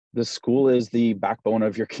The school is the backbone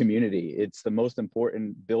of your community. It's the most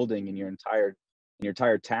important building in your entire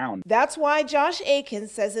town. That's why Josh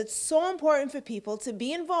Akins says it's so important for people to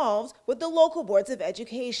be involved with the local boards of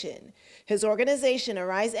education. His organization,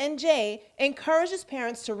 Arise NJ, encourages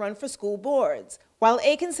parents to run for school boards. While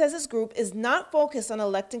Akins says his group is not focused on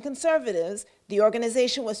electing conservatives, the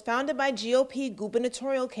organization was founded by GOP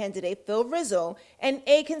gubernatorial candidate Phil Rizzo, and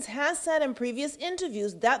Akins has said in previous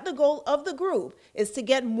interviews that the goal of the group is to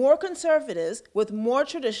get more conservatives with more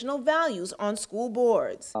traditional values on school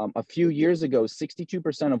boards. A few years ago,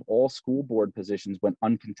 62% of all school board positions went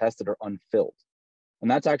uncontested or unfilled.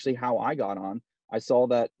 And that's actually how I got on. I saw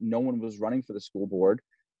that no one was running for the school board,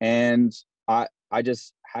 and I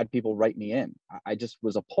just had people write me in. I just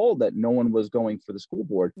was appalled that no one was going for the school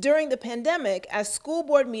board. During the pandemic, as school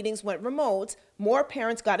board meetings went remote, more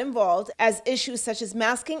parents got involved as issues such as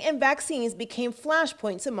masking and vaccines became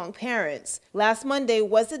flashpoints among parents. Last Monday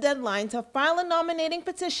was the deadline to file a nominating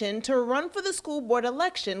petition to run for the school board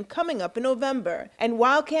election coming up in November. And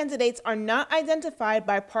while candidates are not identified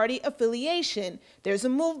by party affiliation, there's a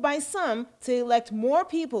move by some to elect more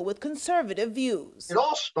people with conservative views. It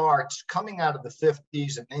all starts coming out of the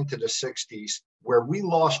 50s and into the 60s, where we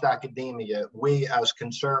lost academia. We as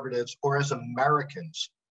conservatives or as Americans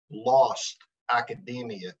lost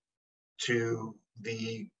academia to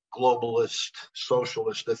the globalist,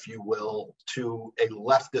 socialist, if you will, to a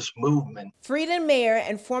leftist movement. Friedan Mayor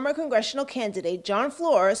and former congressional candidate John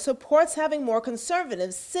Flores supports having more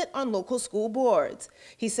conservatives sit on local school boards.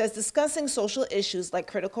 He says discussing social issues like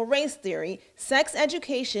critical race theory, sex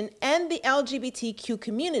education, and the LGBTQ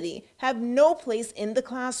community have no place in the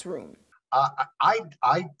classroom.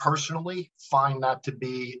 I personally find that to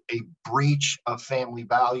be a breach of family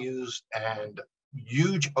values and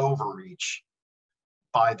huge overreach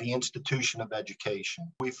by the institution of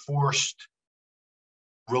education. We forced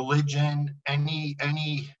religion, any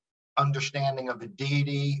understanding of a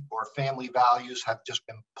deity or family values have just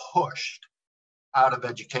been pushed out of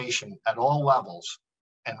education at all levels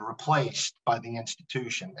and replaced by the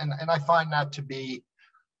institution. And I find that to be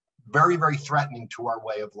very, very threatening to our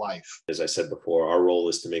way of life. As I said before, our role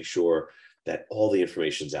is to make sure that all the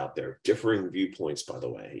information's out there, differing viewpoints, by the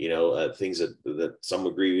way, things that some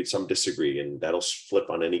agree with, some disagree, and that'll flip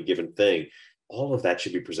on any given thing. All of that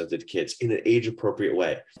should be presented to kids in an age-appropriate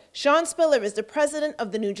way. Sean Spiller is the president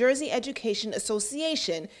of the New Jersey Education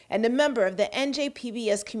Association and a member of the NJ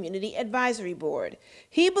PBS Community Advisory Board.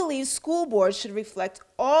 He believes school boards should reflect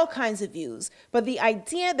all kinds of views, but the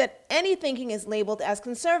idea that any thinking is labeled as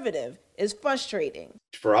conservative is frustrating.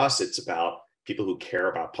 For us, it's about people who care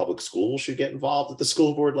about public schools should get involved at the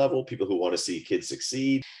school board level, people who want to see kids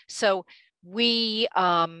succeed. So we,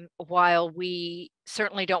 while we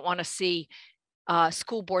certainly don't want to see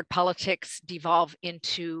school board politics devolve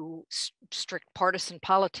into strict partisan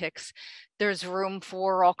politics, there's room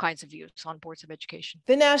for all kinds of views on boards of education.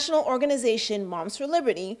 The national organization Moms for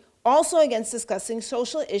Liberty also against discussing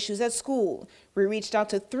social issues at school. We reached out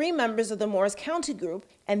to 3 members of the Morris County group,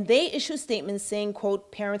 and they issued statements saying,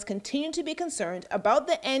 quote, parents continue to be concerned about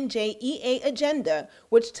the NJEA agenda,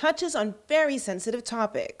 which touches on very sensitive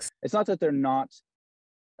topics. It's not that they're not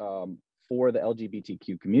for the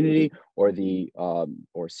LGBTQ community or the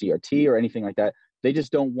or CRT or anything like that. They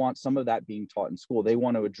just don't want some of that being taught in school. They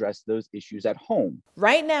want to address those issues at home.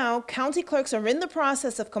 Right now, county clerks are in the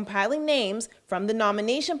process of compiling names from the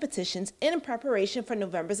nomination petitions in preparation for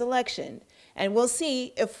November's election. And we'll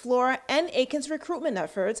see if Flora and Akins' recruitment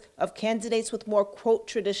efforts of candidates with more, quote,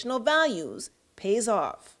 traditional values pays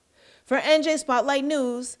off. For NJ Spotlight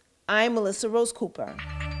News, I'm Melissa Rose Cooper.